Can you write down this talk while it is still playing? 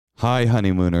Hi,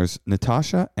 honeymooners.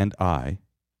 Natasha and I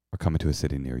are coming to a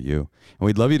city near you, and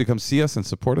we'd love you to come see us and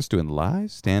support us doing live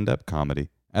stand-up comedy.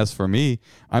 As for me,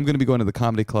 I'm going to be going to the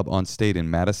Comedy Club on State in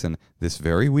Madison this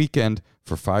very weekend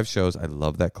for 5 shows. I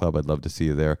love that club. I'd love to see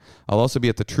you there. I'll also be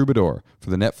at the Troubadour for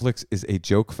the Netflix is a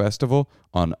Joke Festival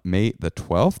on May the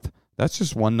 12th. That's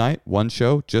just one night, one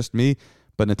show, just me.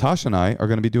 But Natasha and I are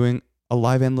going to be doing a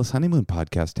live Endless Honeymoon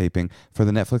podcast taping for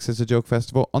the Netflix is a Joke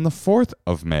Festival on the 4th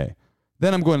of May.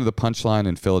 Then I'm going to the Punchline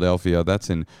in Philadelphia. That's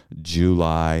in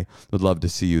July. Would love to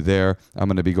see you there. I'm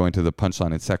going to be going to the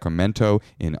Punchline in Sacramento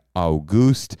in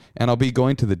August. And I'll be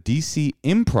going to the DC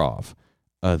Improv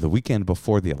the weekend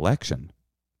before the election,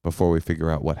 before we figure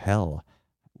out what hell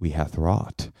we hath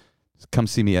wrought. Come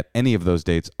see me at any of those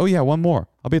dates. Oh, yeah, one more.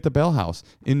 I'll be at the Bell House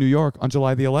in New York on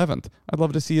July the 11th. I'd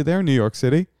love to see you there, New York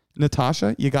City.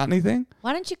 Natasha, you got anything?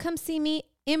 Why don't you come see me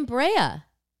in Brea?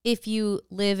 If you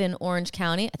live in Orange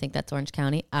County, I think that's Orange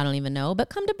County. I don't even know, but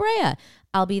come to Brea.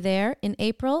 I'll be there in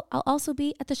April. I'll also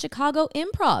be at the Chicago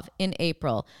Improv in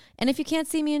April. And if you can't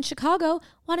see me in Chicago,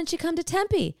 why don't you come to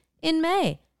Tempe in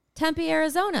May? Tempe,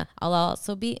 Arizona. I'll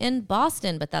also be in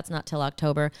Boston, but that's not till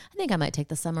October. I think I might take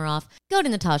the summer off. Go to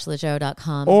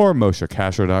NatashaLeggero.com or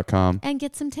MosheKasher.com and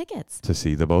get some tickets to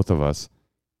see the both of us.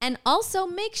 And also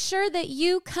make sure that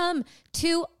you come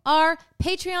to our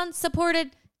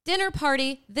Patreon-supported dinner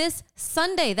party this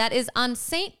Sunday. That is on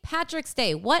St. Patrick's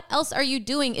Day. What else are you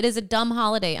doing? It is a dumb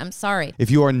holiday. I'm sorry.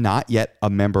 If you are not yet a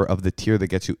member of the tier that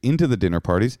gets you into the dinner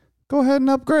parties, go ahead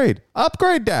and upgrade.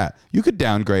 Upgrade that. You could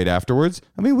downgrade afterwards.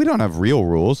 I mean, we don't have real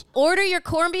rules. Order your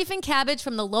corned beef and cabbage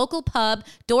from the local pub.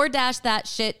 DoorDash that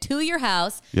shit to your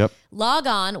house. Yep. Log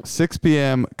on. 6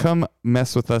 p.m. Come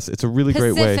mess with us. It's a really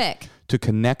great way to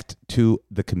connect to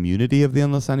the community of the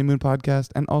Endless Honeymoon podcast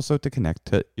and also to connect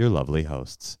to your lovely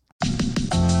hosts.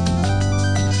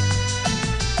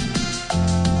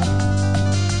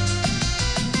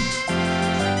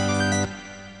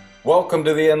 Welcome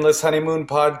to the Endless Honeymoon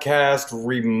podcast,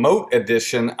 remote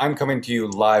edition. I'm coming to you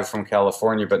live from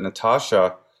California, but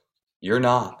Natasha, you're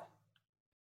not.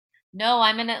 No,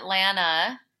 I'm in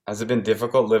Atlanta. Has it been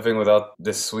difficult living without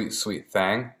this sweet, sweet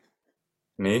thing?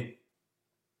 Me?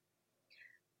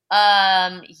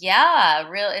 Yeah,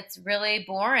 it's really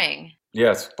boring.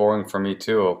 Yeah, it's boring for me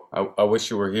too. I wish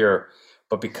you were here.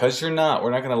 But because you're not,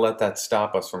 we're not going to let that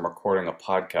stop us from recording a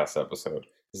podcast episode.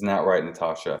 Isn't that right,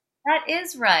 Natasha? That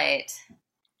is right.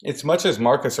 It's much as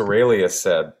Marcus Aurelius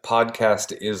said,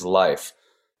 podcast is life.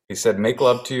 He said, make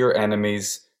love to your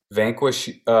enemies, vanquish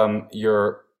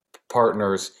your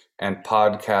partners, and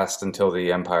podcast until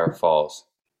the empire falls.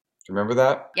 Do you remember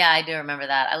that? Yeah, I do remember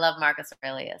that. I love Marcus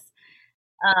Aurelius.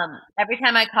 Every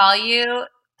time I call you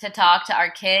to talk to our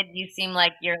kid, you seem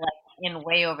like you're like in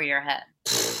way over your head.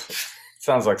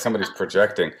 Sounds like somebody's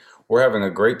projecting. We're having a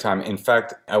great time. In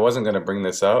fact, I wasn't going to bring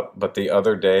this up, but the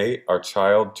other day, our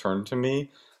child turned to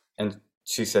me and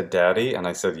she said, Daddy, and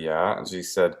I said, yeah. And she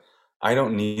said, I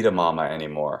don't need a mama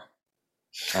anymore.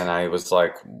 And I was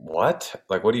like, what?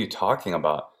 Like, what are you talking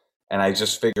about? And I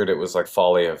just figured it was like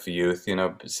folly of youth, you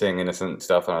know, saying innocent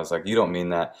stuff. And I was like, you don't mean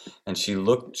that. And she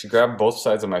grabbed both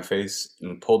sides of my face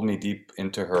and pulled me deep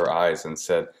into her eyes and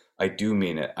said, I do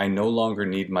mean it. I no longer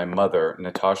need my mother,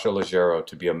 Natasha Leggero,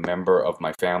 to be a member of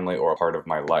my family or a part of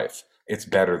my life. It's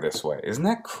better this way. Isn't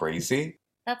that crazy?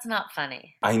 That's not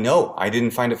funny. I know. I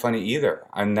didn't find it funny either.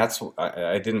 And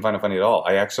I didn't find it funny at all.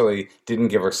 I actually didn't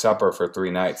give her supper for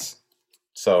 3 nights.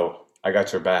 So I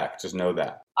got your back. Just know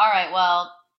that. All right.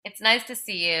 Well, it's nice to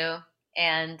see you.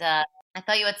 And I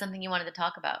thought you had something you wanted to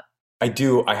talk about. I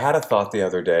do. I had a thought the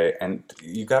other day, and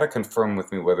you got to confirm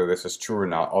with me whether this is true or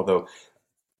not. Although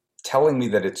telling me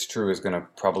that it's true is going to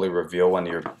probably reveal one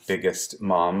of your biggest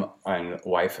mom and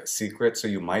wife secrets, so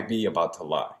you might be about to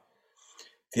lie.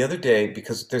 The other day,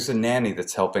 because there's a nanny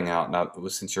that's helping out now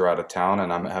since you're out of town,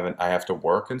 and I have to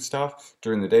work and stuff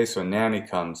during the day, so a nanny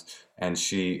comes and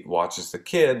she watches the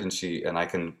kid, and I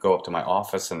can go up to my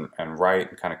office and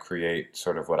write and kind of create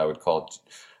sort of what I would call,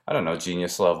 I don't know,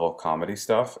 genius level comedy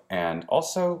stuff, and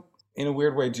also in a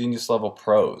weird way genius level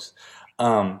prose.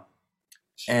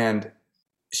 And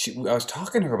I was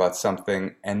talking to her about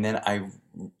something, and then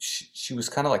she was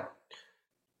kind of like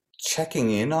checking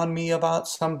in on me about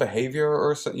some behavior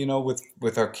or so, you know,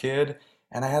 with our kid.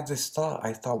 And I had this thought.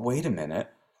 I thought, wait a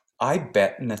minute. I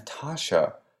bet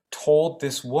Natasha told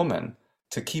this woman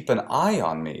to keep an eye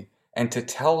on me and to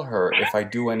tell her if I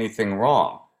do anything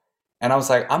wrong. And I was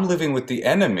like, I'm living with the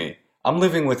enemy. I'm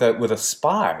living with a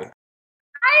spy.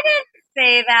 I didn't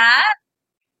say that.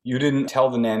 You didn't tell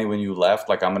the nanny when you left,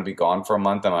 like, I'm going to be gone for a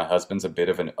month and my husband's a bit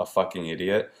of a fucking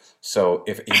idiot. So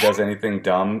if he does anything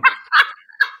dumb,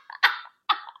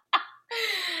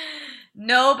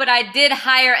 No, but I did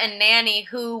hire a nanny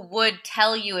who would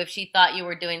tell you if she thought you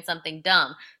were doing something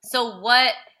dumb. So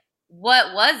what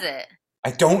was it? I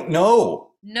don't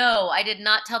know. No, I did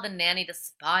not tell the nanny to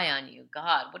spy on you.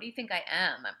 God, what do you think I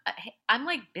am? I'm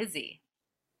like busy.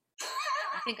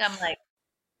 You think I'm like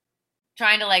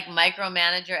trying to like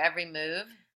micromanage your every move?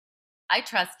 I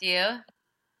trust you.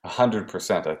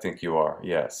 100%, I think you are,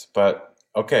 yes. But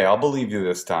okay, I'll believe you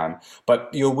this time.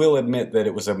 But you will admit that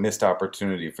it was a missed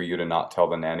opportunity for you to not tell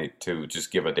the nanny to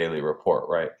just give a daily report,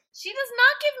 right? She does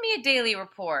not give me a daily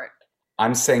report.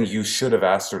 I'm saying you should have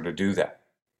asked her to do that.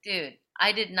 Dude,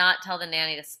 I did not tell the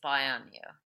nanny to spy on you.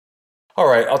 All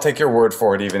right, I'll take your word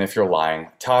for it, even if you're lying.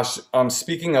 Tosh,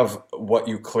 speaking of what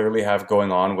you clearly have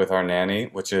going on with our nanny,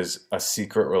 which is a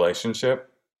secret relationship,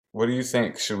 what do you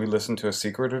think? Should we listen to a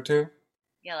secret or two?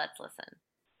 Yeah, let's listen.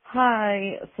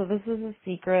 Hi, so this is a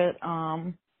secret.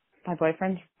 My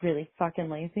boyfriend's really fucking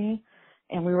lazy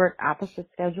and we work opposite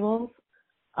schedules.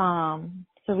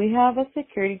 So we have a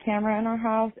security camera in our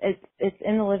house. It's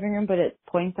in the living room, but it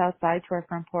points outside to our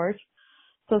front porch.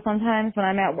 So sometimes when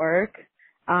I'm at work,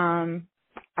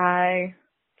 I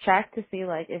check to see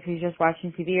like if he's just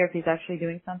watching TV or if he's actually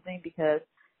doing something because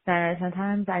 9 out of 10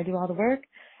 times I do all the work.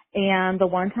 And the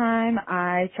one time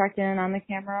I checked in on the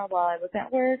camera while I was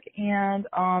at work and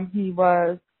he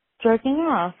was jerking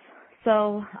off.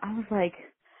 So I was like,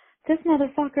 this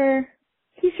motherfucker,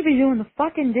 he should be doing the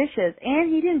fucking dishes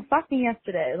and he didn't fuck me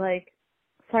yesterday. Like,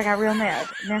 so I got real mad,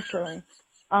 naturally.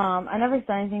 I never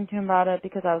said anything to him about it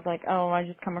because I was like, oh, I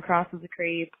just come across as a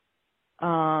creep.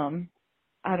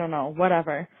 I don't know,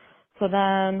 whatever. So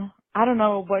then, I don't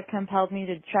know what compelled me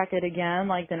to check it again,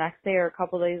 like the next day or a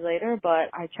couple days later, but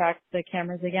I checked the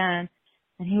cameras again,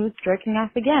 and he was jerking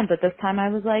off again, but this time I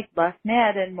was like less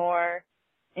mad and more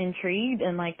intrigued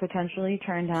and like potentially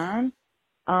turned on.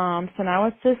 So now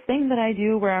it's this thing that I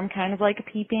do where I'm kind of like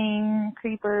a peeping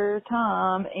creeper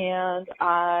Tom, and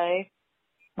I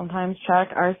sometimes check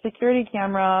our security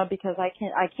camera because I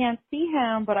can't see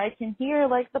him, but I can hear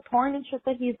like the porn and shit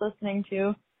that he's listening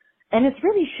to. And it's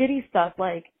really shitty stuff.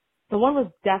 Like the one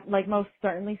was like most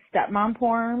certainly stepmom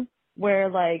porn where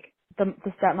like the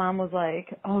stepmom was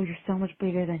like, "Oh, you're so much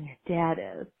bigger than your dad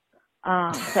is."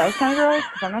 So that was kind of gross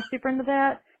because I'm not super into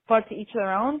that, but to each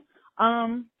their own.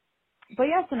 But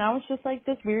yeah, so now it's just like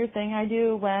this weird thing I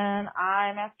do when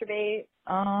I masturbate.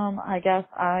 I guess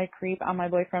I creep on my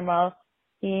boyfriend while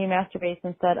he masturbates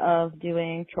instead of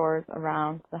doing chores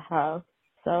around the house.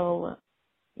 So,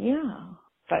 yeah.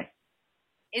 Bye.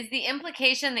 Is the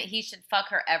implication that he should fuck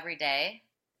her every day?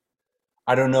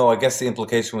 I don't know. I guess the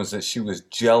implication was that she was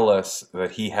jealous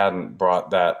that he hadn't brought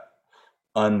that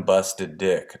unbusted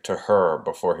dick to her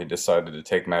before he decided to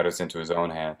take matters into his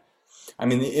own hand. I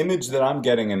mean, the image that I'm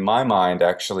getting in my mind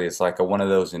actually is like one of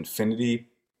those infinity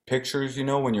pictures, you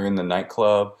know, when you're in the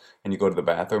nightclub and you go to the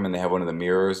bathroom and they have one of the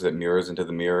mirrors that mirrors into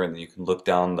the mirror and then you can look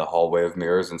down the hallway of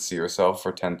mirrors and see yourself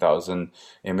for 10,000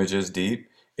 images deep.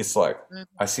 It's like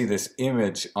I see this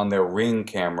image on their Ring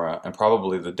camera and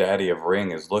probably the daddy of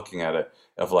Ring is looking at it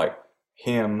of like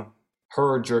him,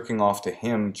 her jerking off to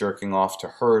him, jerking off to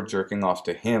her, jerking off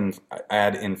to him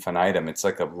ad infinitum. It's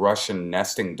like a Russian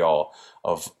nesting doll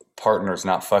of partners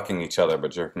not fucking each other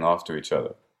but jerking off to each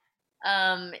other.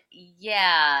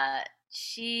 Yeah.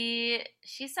 She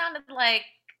sounded like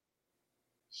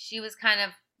she was kind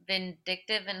of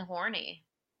vindictive and horny.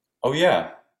 Oh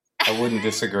yeah, I wouldn't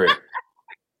disagree.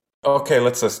 Okay,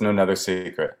 let's listen to another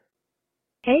secret.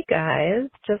 Hey guys,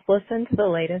 just listened to the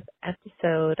latest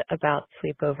episode about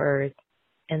sleepovers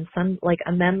and some like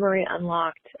a memory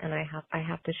unlocked and I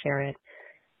have to share it.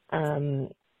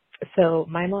 So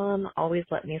my mom always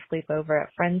let me sleep over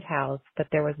at friend's house, but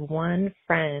there was one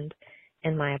friend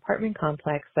in my apartment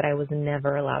complex that I was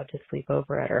never allowed to sleep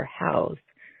over at her house.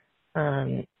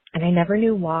 And I never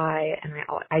knew why, and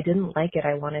I didn't like it.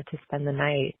 I wanted to spend the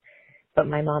night, but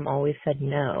my mom always said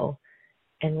no.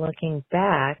 And looking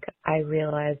back, I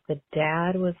realized the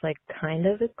dad was like kind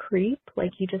of a creep,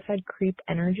 like he just had creep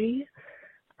energy.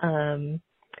 And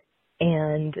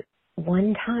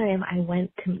one time I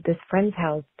went to this friend's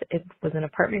house. It was an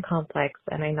apartment complex,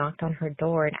 and I knocked on her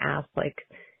door and asked, like,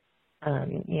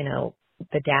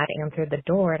 the dad answered the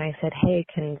door, and I said, "Hey,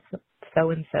 can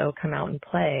so-and-so come out and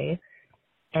play?"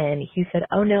 And he said,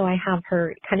 "Oh, no, I have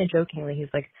her," kind of jokingly.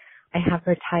 He's like, "I have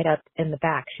her tied up in the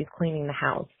back. She's cleaning the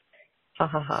house. Ha,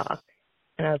 ha, ha."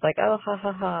 And I was like, "Oh, ha,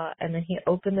 ha, ha." And then he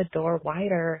opened the door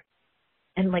wider,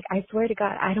 and, like, I swear to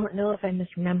God, I don't know if I'm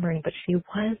misremembering, but she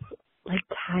was, like,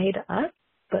 tied up,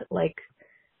 but, like,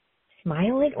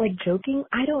 smiling, like, joking.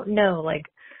 I don't know, like,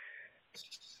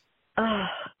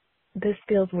 this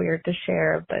feels weird to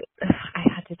share, but I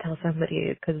had to tell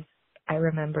somebody because I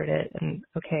remembered it. And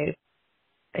okay,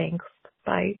 thanks.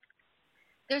 Bye.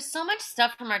 There's so much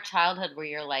stuff from our childhood where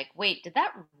you're like, wait, did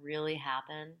that really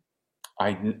happen?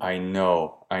 I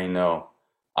know, I know.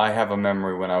 I have a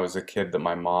memory when I was a kid that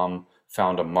my mom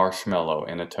found a marshmallow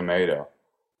in a tomato.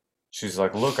 She's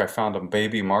like, "Look, I found a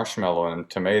baby marshmallow in a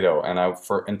tomato," and I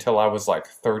for until I was like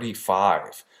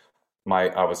 35,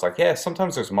 I was like, "Yeah,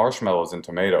 sometimes there's marshmallows in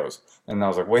tomatoes," and I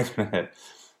was like, "Wait a minute,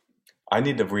 I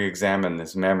need to re-examine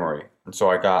this memory." And so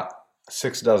I got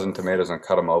 6 dozen tomatoes and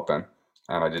cut them open,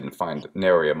 and I didn't find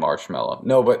nary a marshmallow.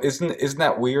 No, but isn't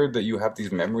that weird that you have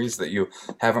these memories that you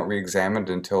haven't re-examined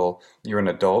until you're an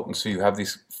adult, and so you have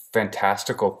these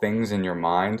fantastical things in your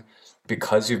mind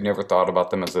because you've never thought about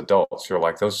them as adults. You're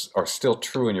like, those are still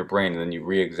true in your brain, and then you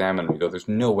re-examine and you go, "There's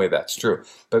no way that's true."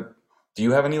 But do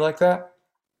you have any like that?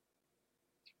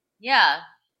 Yeah,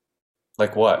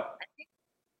 Like what?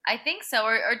 I think so.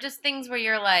 Or just things where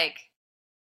you're like,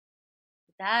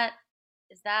 that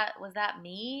was that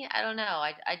me? I don't know.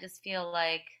 I just feel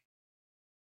like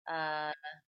uh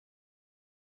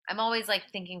I'm always like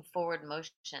thinking forward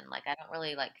motion. Like I don't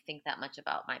really like think that much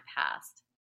about my past.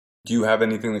 Do you have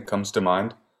anything that comes to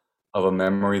mind of a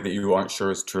memory that you aren't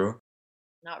sure is true?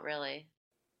 Not really.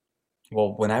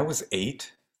 Well, when I was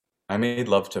 8, I made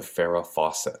love to Farrah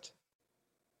Fawcett.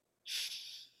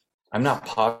 I'm not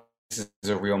positive this is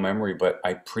a real memory, but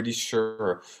I'm pretty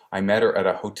sure I met her at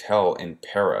a hotel in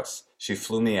Paris. She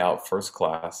flew me out first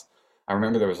class. I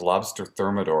remember there was lobster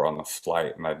thermidor on the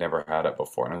flight, and I'd never had it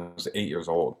before, and I was 8 years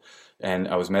old. And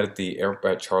I was met at the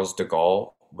airport at Charles de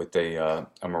Gaulle with a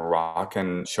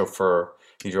Moroccan chauffeur.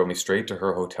 He drove me straight to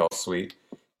her hotel suite.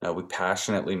 We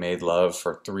passionately made love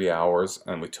for 3 hours,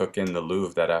 and we took in the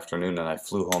Louvre that afternoon, and I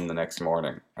flew home the next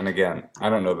morning. And again, I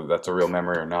don't know that that's a real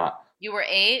memory or not. You were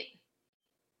 8?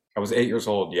 I was 8 years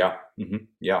old. Yeah.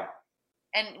 Yeah.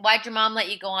 And why'd your mom let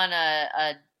you go on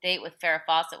a date with Farrah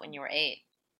Fawcett when you were 8?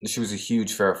 She was a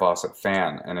huge Farrah Fawcett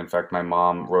fan, and in fact, my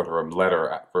mom wrote her a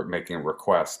letter for making a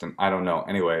request. And I don't know.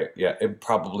 Anyway, yeah, it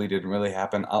probably didn't really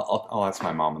happen. I'll ask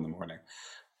my mom in the morning.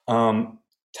 Um,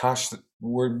 Tosh,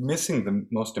 we're missing the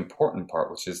most important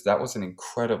part, which is that was an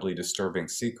incredibly disturbing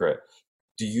secret.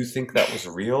 Do you think that was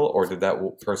real, or did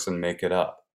that person make it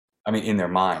up? I mean, in their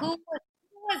mind.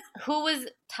 Who was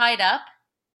tied up?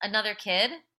 Another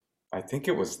kid? I think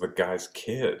it was the guy's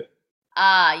kid.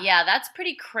 Ah, yeah, that's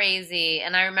pretty crazy.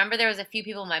 And I remember there was a few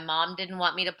people my mom didn't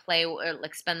want me to play or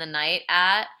like spend the night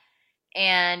at,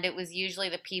 and it was usually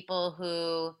the people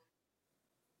who,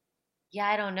 yeah,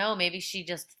 I don't know, maybe she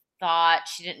just thought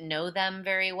she didn't know them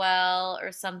very well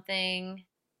or something.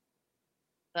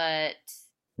 But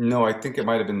No, I think it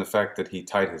might have been the fact that he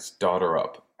tied his daughter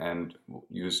up and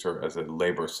used her as a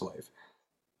labor slave.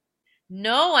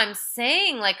 no, I'm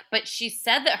saying like, but she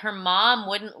said that her mom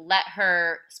wouldn't let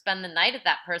her spend the night at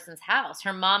that person's house.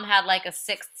 Her mom had like a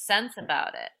sixth sense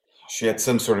about it. She had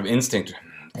some sort of instinct.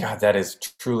 God, that is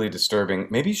truly disturbing.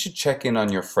 Maybe you should check in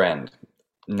on your friend.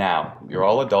 Now, you're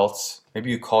all adults. Maybe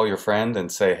you call your friend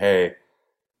and say, "Hey,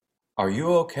 are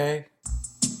you okay?"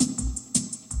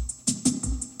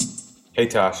 Hey,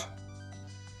 Tosh.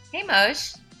 Hey,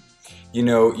 Mosh. You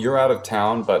know, you're out of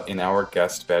town, but in our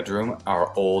guest bedroom,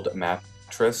 our old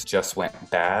mattress just went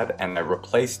bad, and I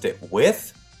replaced it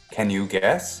with, can you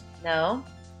guess? No.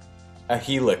 A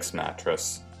Helix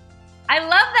mattress. I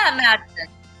love that mattress.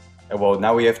 Well,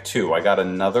 now we have two. I got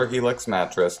another Helix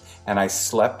mattress, and I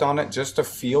slept on it just to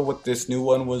feel what this new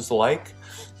one was like.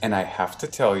 And I have to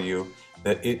tell you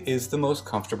that it is the most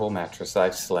comfortable mattress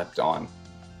I've slept on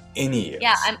in years.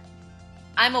 Yeah,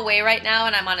 I'm away right now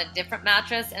and I'm on a different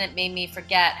mattress, and it made me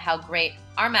forget how great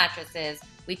our mattress is.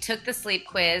 We took the sleep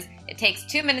quiz. It takes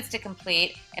 2 minutes to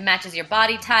complete. It matches your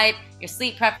body type, your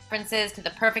sleep preferences to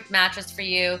the perfect mattress for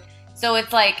you. So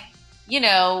it's like, you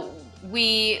know,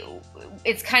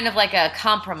 it's kind of like a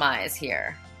compromise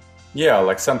here. Yeah,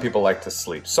 like some people like to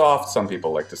sleep soft, some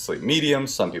people like to sleep medium,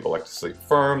 some people like to sleep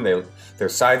firm. They're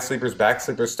side sleepers, back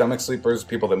sleepers, stomach sleepers,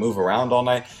 people that move around all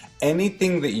night.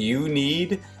 Anything that you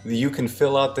need, you can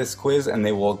fill out this quiz and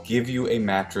they will give you a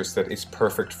mattress that is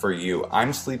perfect for you.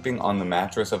 I'm sleeping on the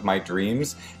mattress of my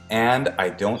dreams, and I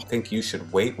don't think you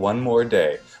should wait one more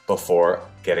day before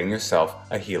getting yourself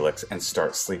a Helix and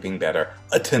start sleeping better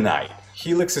tonight.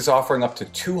 Helix is offering up to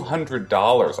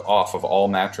 $200 off of all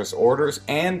mattress orders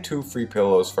and 2 free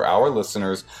pillows for our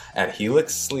listeners at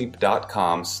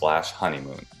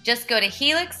helixsleep.com/honeymoon. Just go to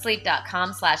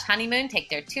helixsleep.com/honeymoon, take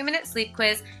their 2-minute sleep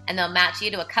quiz, and they'll match you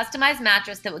to a customized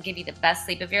mattress that will give you the best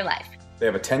sleep of your life. They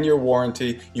have a 10-year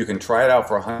warranty. You can try it out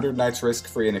for 100 nights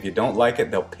risk-free, and if you don't like it,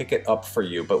 they'll pick it up for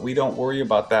you. But we don't worry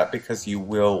about that because you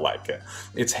will like it.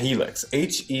 It's Helix,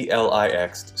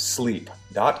 Helix,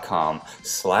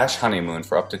 sleep.com/honeymoon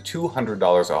for up to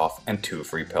 $200 off and 2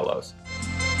 free pillows.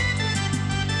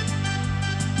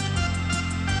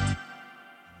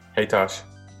 Hey, Tosh.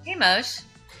 Hey, Moshe.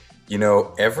 You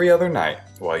know, every other night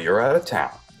while you're out of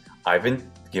town, I've been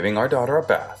giving our daughter a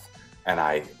bath, and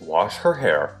I wash her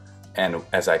hair, and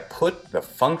as I put the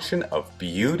Function of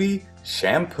Beauty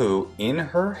shampoo in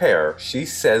her hair, she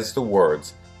says the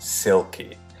words,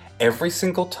 silky. Every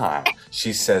single time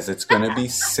she says it's going to be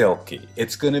silky.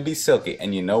 It's going to be silky.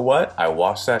 And you know what? I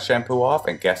wash that shampoo off,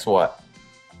 and guess what?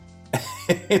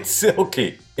 It's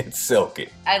silky. It's silky.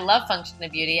 I love Function of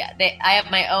Beauty. I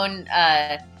have my own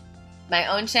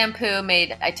shampoo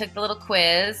made. I took the little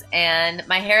quiz, and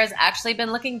my hair has actually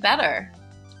been looking better.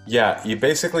 Yeah, you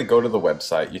basically go to the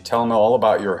website, you tell them all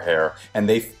about your hair, and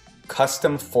they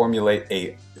custom formulate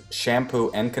a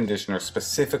shampoo and conditioner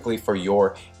specifically for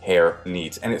your hair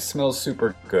needs. And it smells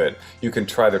super good. You can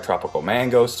try their tropical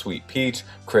mango, sweet peach,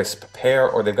 crisp pear,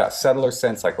 or they've got subtler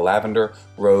scents like lavender,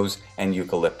 rose, and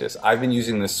eucalyptus. I've been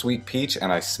using the sweet peach,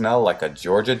 and I smell like a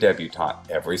Georgia debutante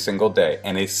every single day,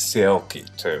 and it's silky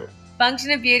too.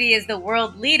 Function of Beauty is the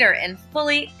world leader in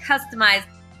fully customized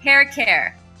hair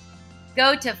care.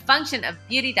 Go to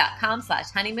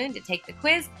functionofbeauty.com/honeymoon to take the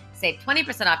quiz. Save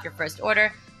 20% off your first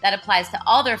order. That applies to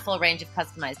all their full range of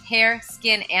customized hair,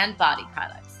 skin, and body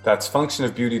products. That's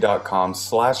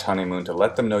functionofbeauty.com/honeymoon to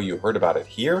let them know you heard about it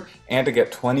here and to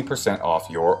get 20% off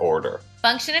your order.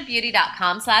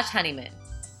 Functionofbeauty.com/honeymoon.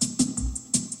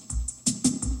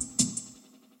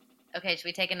 Okay, should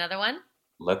we take another one?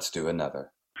 Let's do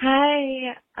another.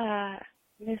 Hi,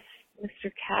 Mr.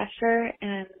 Casher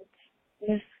and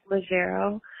Miss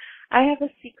Leggero. I have a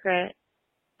secret.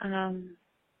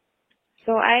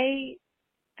 So I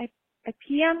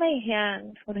pee on my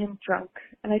hand when I'm drunk,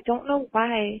 and I don't know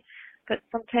why, but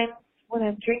sometimes when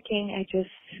I'm drinking, I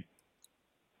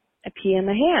pee in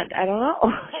my hand. I don't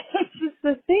know. It's just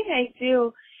the thing I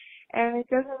do, and it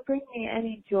doesn't bring me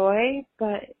any joy,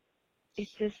 but it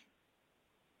just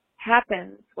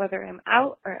happens. Whether I'm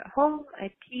out or at home,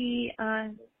 I pee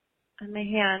on my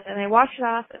hand, and I wash it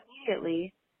off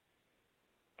immediately,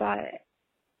 but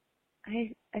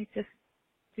I just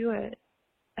do it,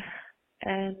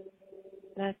 and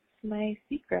that's my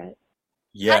secret.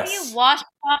 Yes. How do you wash it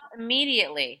off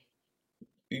immediately?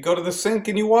 You go to the sink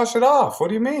and you wash it off. What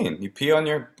do you mean? You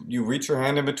reach your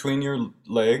hand in between your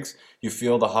legs, you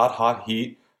feel the hot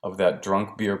heat of that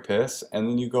drunk beer piss, and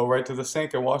then you go right to the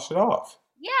sink and wash it off.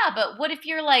 Yeah, but what if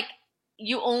you're like,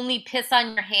 you only piss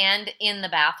on your hand in the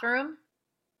bathroom?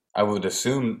 I would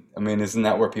assume, isn't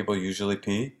that where people usually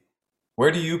pee?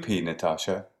 Where do you pee,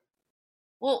 Natasha?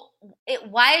 Well,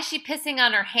 why is she pissing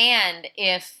on her hand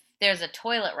if there's a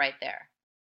toilet right there?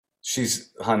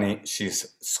 She's on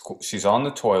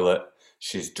the toilet,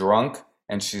 she's drunk,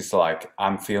 and she's like,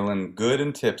 I'm feeling good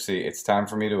and tipsy. It's time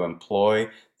for me to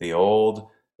employ the old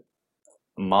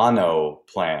mono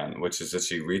plan, which is that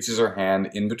she reaches her hand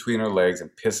in between her legs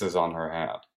and pisses on her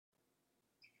hand.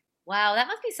 Wow, that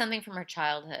must be something from her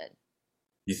childhood.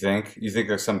 You think?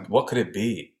 What could it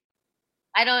be?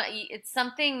 It's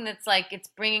something that's like, it's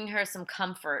bringing her some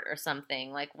comfort or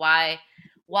something. Like, why,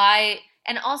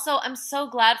 and also I'm so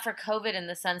glad for COVID in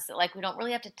the sense that like, we don't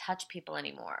really have to touch people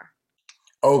anymore.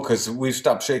 Oh, because we've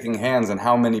stopped shaking hands, and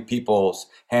how many people's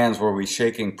hands were we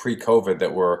shaking pre-COVID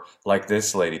that were like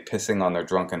this lady pissing on their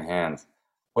drunken hands?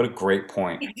 What a great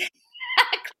point.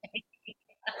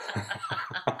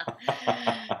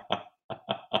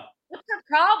 What's the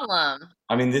problem?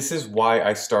 This is why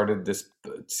I started this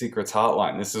Secrets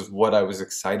Hotline. This is what I was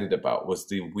excited about, was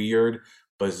the weird,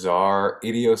 bizarre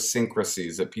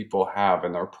idiosyncrasies that people have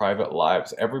in their private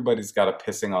lives. Everybody's got a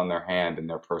pissing on their hand in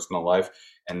their personal life,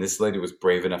 and this lady was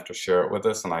brave enough to share it with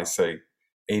us, and I say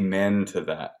amen to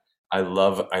that. I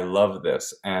love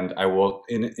this, and I will,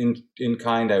 in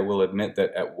kind, I will admit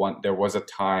that there was a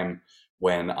time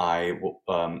when I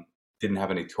didn't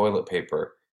have any toilet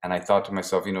paper, and I thought to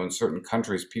myself, in certain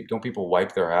countries, don't people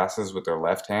wipe their asses with their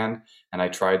left hand? And I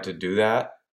tried to do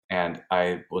that, and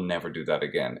I will never do that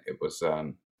again. It was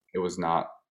not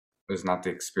the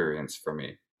experience for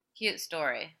me. Cute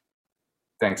story.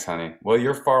 Thanks, honey. Well,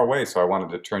 you're far away, so I wanted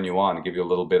to turn you on and give you a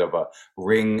little bit of a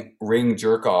ring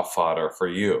jerk off fodder for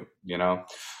you.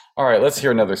 All right, let's hear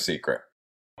another secret.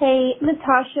 Hey,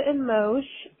 Natasha and Moshe.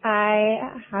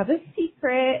 I have a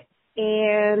secret,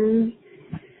 and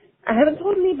I haven't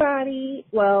told anybody.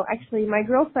 Well, actually, my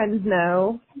girlfriends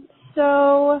know.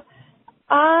 So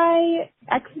I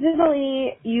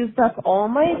accidentally used up all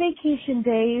my vacation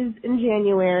days in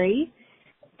January,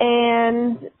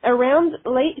 and around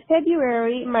late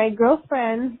February, my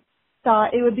girlfriend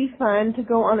thought it would be fun to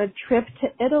go on a trip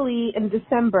to Italy in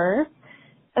December.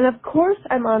 And of course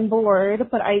I'm on board,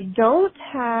 but I don't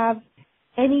have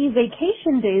any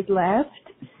vacation days left,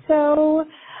 so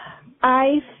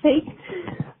I faked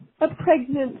a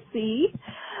pregnancy.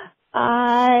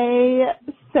 I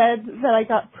said that I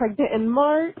got pregnant in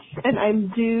March, and I'm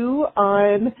due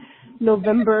on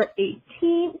November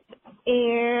 18th,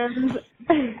 and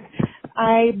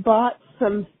I bought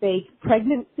some fake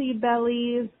pregnancy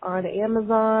bellies on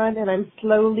Amazon, and I'm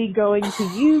slowly going to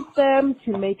use them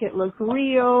to make it look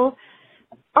real.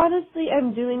 Honestly,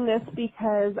 I'm doing this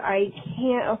because I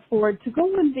can't afford to go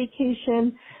on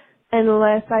vacation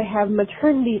unless I have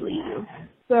maternity leave.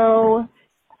 So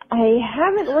I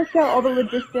haven't worked out all the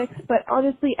logistics, but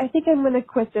honestly, I think I'm going to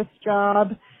quit this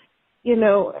job,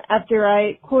 after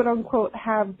I quote unquote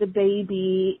have the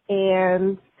baby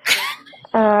and,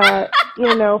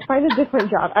 find a different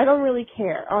job. I don't really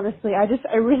care, honestly. I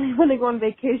really want to go on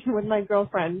vacation with my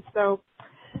girlfriend. So,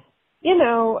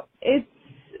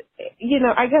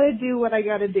 I got to do what I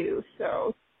got to do.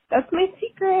 So that's my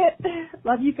secret.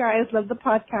 Love you guys. Love the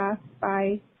podcast.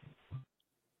 Bye.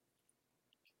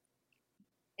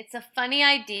 It's a funny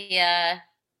idea.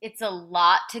 It's a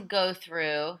lot to go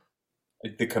through.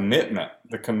 The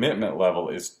commitment level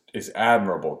is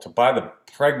admirable. To buy the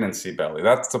pregnancy belly,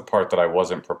 that's the part that I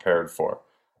wasn't prepared for.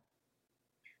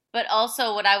 But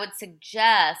also what I would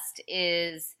suggest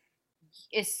is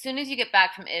as soon as you get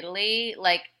back from Italy,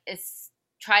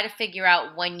 try to figure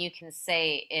out when you can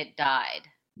say it died,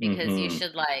 because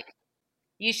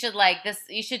you should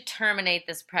terminate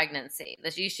this pregnancy.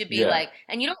 You should be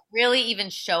and you don't really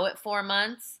even show it 4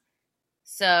 months.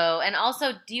 So, and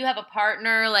also, do you have a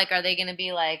partner? Are they going to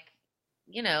be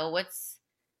what's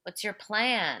your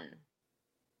plan?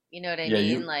 You know what I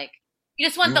mean? You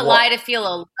just want the lie to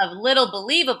feel a little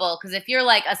believable, because if you're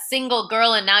a single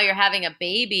girl and now you're having a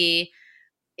baby,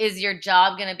 is your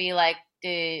job going to be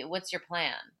what's your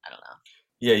plan? I don't know.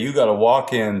 Yeah, you got to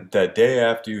walk in the day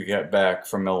after you get back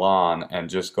from Milan and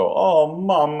just go, "Oh,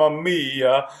 mamma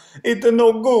mia, it's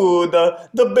no good.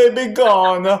 The baby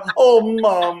gone. Oh,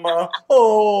 mama.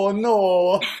 Oh,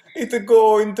 no. It's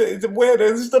going to, where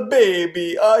is the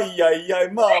baby? Ay, ay, ay,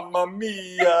 mamma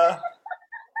mia."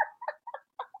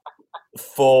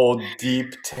 Full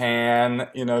deep tan,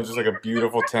 just like a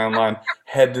beautiful tan line,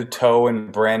 head to toe in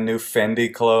brand new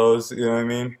Fendi clothes. You know what I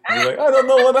mean? You're I don't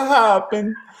know what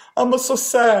happened. I'm so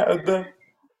sad.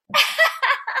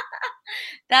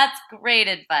 That's great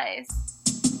advice.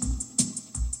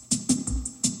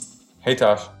 Hey,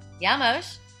 Tosh. Yeah,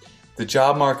 Moshe? The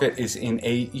job market is in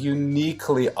a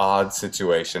uniquely odd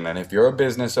situation, and if you're a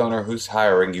business owner who's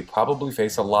hiring, you probably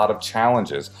face a lot of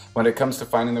challenges when it comes to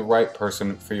finding the right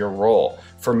person for your role.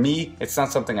 For me, it's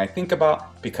not something I think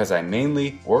about because I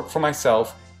mainly work for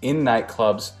myself in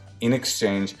nightclubs in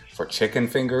exchange for chicken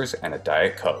fingers and a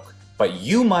Diet Coke. But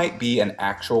you might be an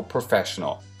actual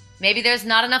professional. Maybe there's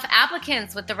not enough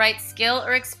applicants with the right skill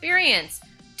or experience.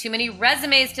 Too many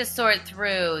resumes to sort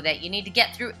through that you need to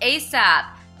get through ASAP.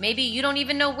 Maybe you don't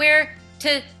even know where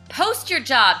to post your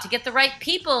job to get the right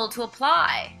people to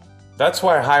apply. That's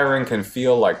why hiring can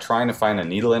feel like trying to find a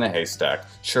needle in a haystack.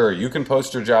 Sure, you can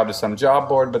post your job to some job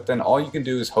board, but then all you can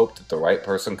do is hope that the right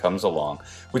person comes along,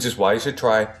 which is why you should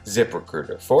try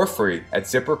ZipRecruiter for free at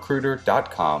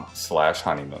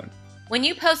ziprecruiter.com/honeymoon. When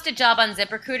you post a job on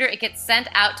ZipRecruiter, it gets sent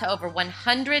out to over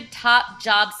 100 top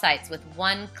job sites with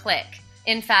one click.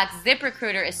 In fact,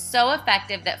 ZipRecruiter is so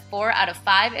effective that 4 out of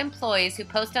 5 employees who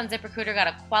post on ZipRecruiter got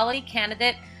a quality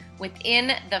candidate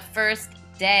within the first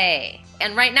day.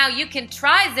 And right now you can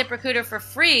try ZipRecruiter for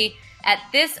free at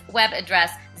this web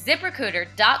address,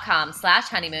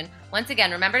 ziprecruiter.com/honeymoon. Once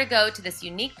again, remember to go to this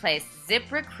unique place,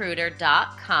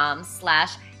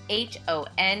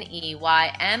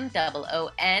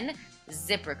 ziprecruiter.com/HONEYMOON,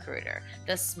 ZipRecruiter,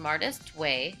 the smartest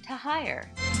way to hire.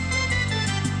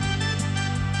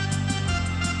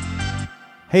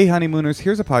 Hey honeymooners,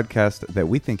 here's a podcast that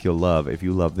we think you'll love if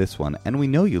you love this one, and we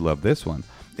know you love this one.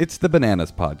 It's the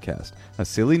Bananas Podcast, a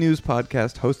silly news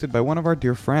podcast hosted by one of our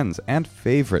dear friends and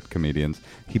favorite comedians.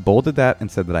 He bolded that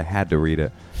and said that I had to read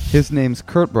it. His name's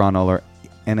Kurt Braunohler,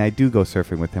 and I do go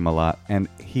surfing with him a lot, and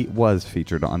he was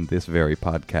featured on this very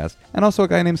podcast. And also a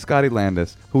guy named Scotty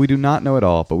Landis, who we do not know at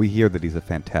all, but we hear that he's a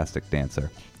fantastic dancer.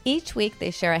 Each week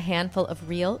they share a handful of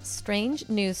real, strange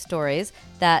news stories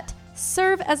that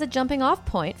serve as a jumping off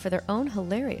point for their own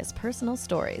hilarious personal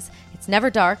stories. It's never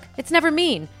dark, it's never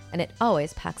mean, and it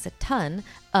always packs a ton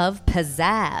of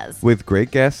pizzazz. With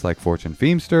great guests like Fortune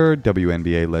Feimster,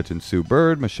 WNBA legend Sue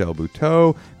Bird, Michelle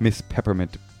Buteau, Miss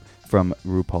Peppermint from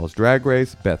RuPaul's Drag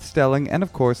Race, Beth Stelling, and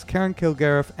of course Karen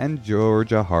Kilgariff and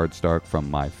Georgia Hardstark from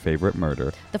My Favorite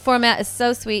Murder. The format is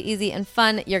so sweet, easy, and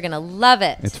fun. You're going to love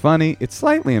it. It's funny, it's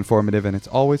slightly informative, and it's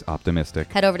always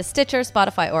optimistic. Head over to Stitcher,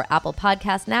 Spotify, or Apple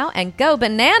Podcasts now and go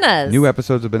bananas! New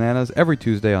episodes of Bananas every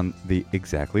Tuesday on the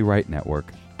Exactly Right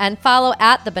Network. And follow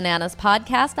at the Bananas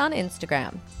Podcast on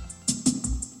Instagram.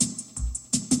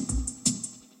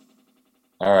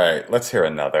 All right, let's hear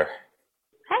another.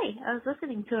 Hey, I was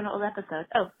listening to an old episode.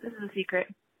 Oh, this is a secret.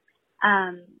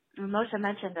 Moshe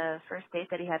mentioned a first date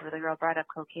that he had with a girl brought up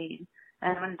cocaine.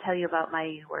 And I want to tell you about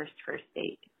my worst first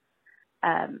date.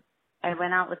 I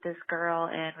went out with this girl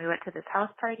and we went to this house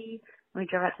party. We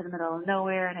drove out to the middle of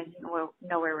nowhere and I didn't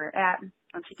know where we were at.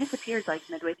 And she disappeared like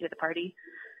midway through the party.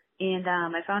 And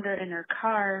I found her in her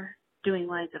car doing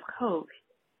lines of coke.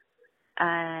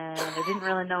 And I didn't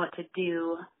really know what to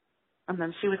do. And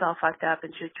then she was all fucked up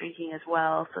and she was drinking as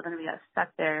well. So then we got stuck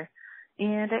there.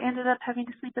 And I ended up having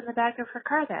to sleep in the back of her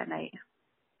car that night.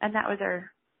 And that was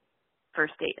our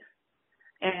first date.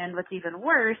 And what's even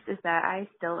worse is that I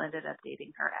still ended up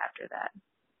dating her after that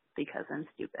because I'm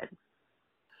stupid.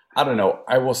 I don't know.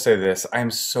 I will say this.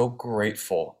 I'm so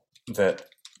grateful that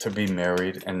to be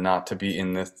married and not to be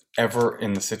in this ever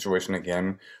in the situation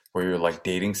again where you're like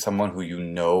dating someone who you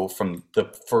know from the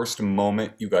first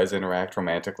moment you guys interact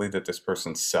romantically that this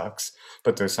person sucks,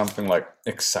 but there's something like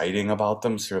exciting about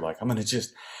them. So you're like, I'm going to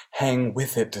just hang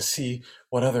with it to see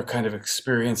what other kind of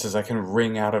experiences I can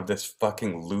wring out of this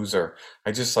fucking loser.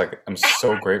 I just like, I'm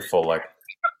so grateful. Like,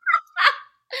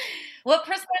 What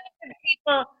percentage of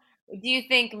people do you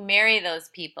think marry those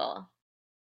people?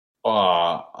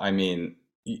 I mean,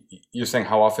 you're saying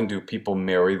how often do people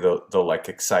marry the like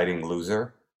exciting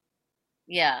loser?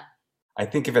 Yeah. I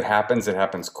think if it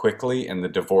happens quickly, and the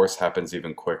divorce happens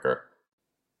even quicker.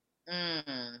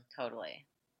 Totally.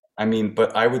 I mean,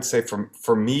 but I would say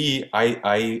for me,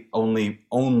 I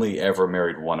only ever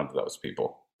married one of those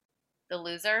people. The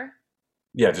loser?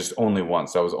 Yeah, just only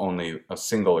once. That was only a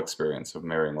single experience of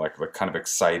marrying like the kind of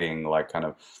exciting, like kind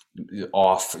of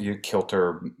off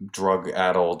kilter, drug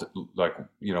addled, like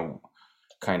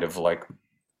kind of like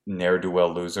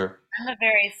ne'er-do-well loser. I'm a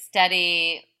very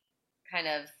steady kind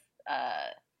of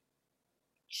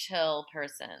chill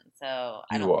person, so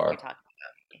I don't You think you're are. talking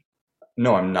about me.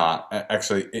 No, I'm not.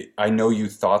 Actually, I know you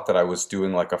thought that I was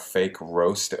doing like a fake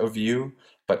roast of you,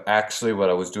 but actually what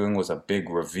I was doing was a big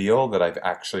reveal that I've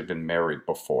actually been married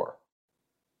before.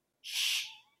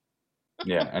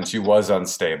 Yeah, and she was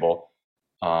unstable,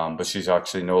 but she's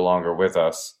actually no longer with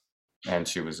us, and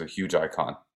she was a huge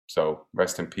icon. So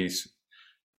rest in peace,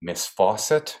 Miss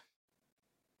Fawcett.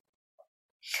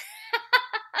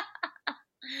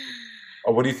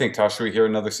 Oh, what do you think, Tosh? Should we hear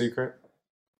another secret?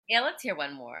 Yeah, let's hear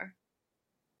one more.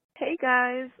 Hey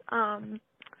guys,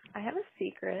 I have a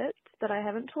secret that I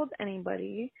haven't told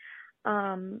anybody,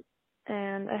 and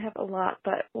I have a lot,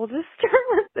 but we'll just start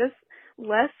with this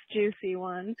less juicy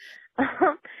one.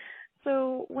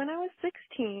 So when I was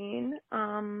 16,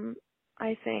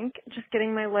 I think, just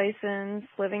getting my license,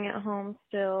 living at home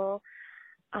still,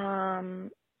 I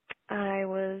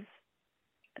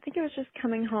think it was just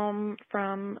coming home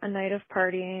from a night of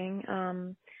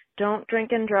partying. Don't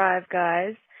drink and drive,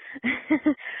 guys.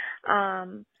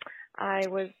 I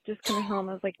was just coming home.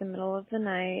 It was like the middle of the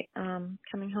night,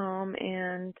 coming home,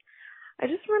 and I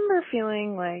just remember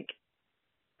feeling like,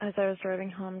 as I was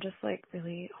driving home, just like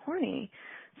really horny.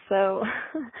 So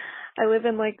I live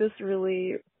in like this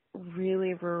really,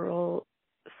 really rural,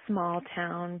 small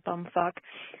town bumfuck.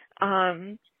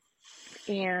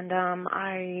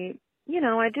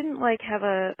 I didn't like have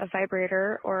a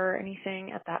vibrator or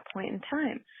anything at that point in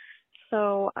time.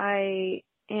 So I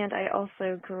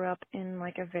also grew up in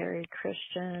like a very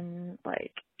Christian,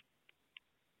 like,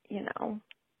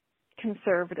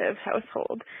 conservative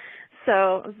household.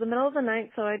 So it was the middle of the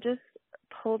night, so I just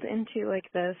pulled into like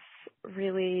this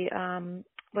really,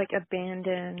 like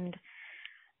abandoned,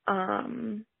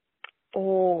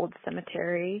 old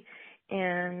cemetery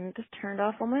and just turned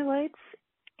off all my lights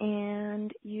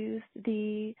and used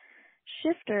the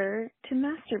shifter to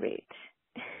masturbate.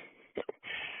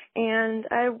 And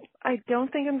I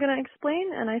don't think I'm going to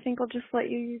explain, and I think I'll just let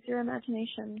you use your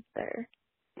imagination there.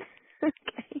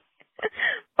 Okay.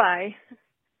 Bye.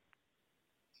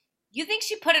 You think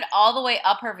she put it all the way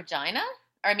up her vagina?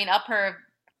 Or I mean up her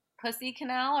pussy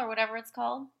canal or whatever it's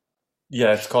called?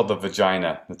 Yeah, it's called the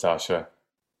vagina, Natasha.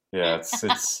 Yeah,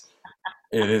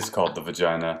 it is called the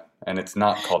vagina, and it's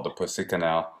not called the pussy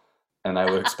canal. And I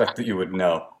would expect that you would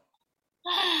know.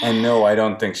 And no, I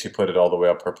don't think she put it all the way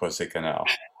up her pussy canal.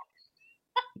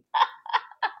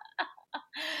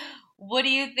 What do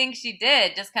you think she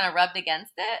did? Just kind of rubbed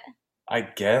against it? I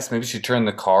guess maybe she turned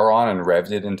the car on and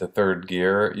revved it into third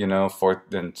gear, fourth,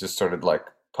 then just started like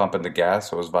pumping the gas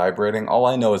so it was vibrating. All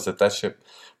I know is that that shit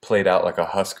played out like a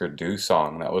Husker Du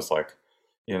song. That was like,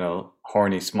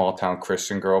 horny small town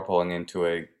Christian girl pulling into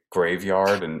a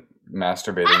graveyard and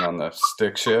masturbating on the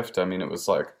stick shift. I mean, it was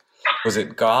like, was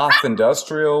it goth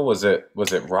industrial? Was it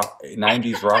rock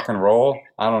 90s rock and roll?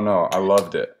 I don't know. I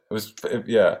loved it.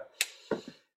 Yeah,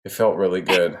 it felt really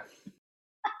good.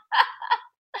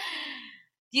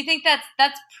 Do you think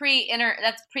that's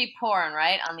pre-porn,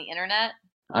 right? On the internet?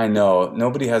 I know.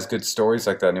 Nobody has good stories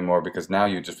like that anymore because now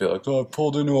you just feel like, oh, I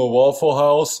pulled into a Waffle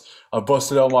House, I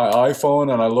busted out my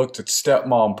iPhone, and I looked at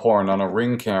stepmom porn on a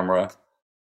Ring camera.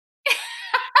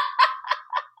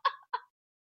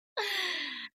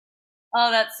 Oh,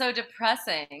 that's so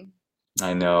depressing.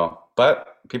 I know.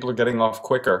 But people are getting off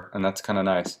quicker, and that's kind of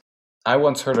nice. I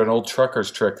once heard an old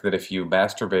trucker's trick that if you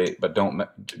masturbate but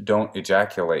don't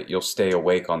ejaculate, you'll stay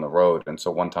awake on the road. And so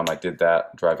one time I did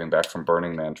that driving back from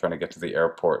Burning Man, trying to get to the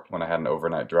airport when I had an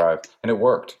overnight drive, and it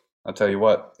worked. I'll tell you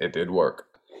what, it did work.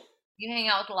 You hang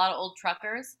out with a lot of old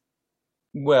truckers?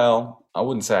 Well, I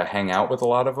wouldn't say I hang out with a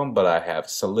lot of them, but I have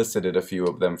solicited a few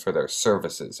of them for their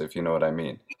services, if you know what I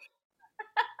mean.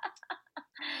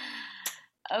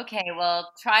 Okay,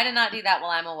 well, try to not do that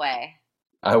while I'm away.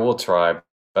 I will try,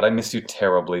 but I miss you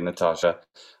terribly, Natasha.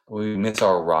 We miss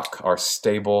our rock, our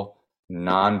stable,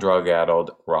 non-drug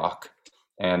addled rock.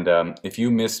 And if you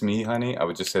miss me, honey, I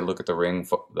would just say look at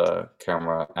the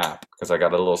camera app, because I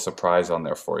got a little surprise on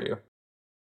there for you.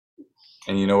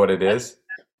 And you know what it is?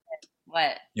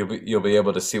 What? You'll be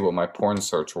able to see what my porn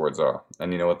search words are.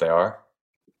 And you know what they are?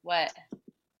 What?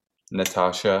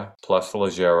 Natasha plus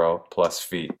Leggero plus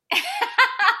feet.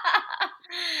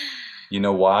 You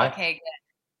know why? Okay, good.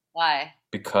 Why?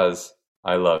 Because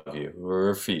I love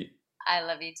you. Feet. I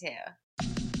love you too.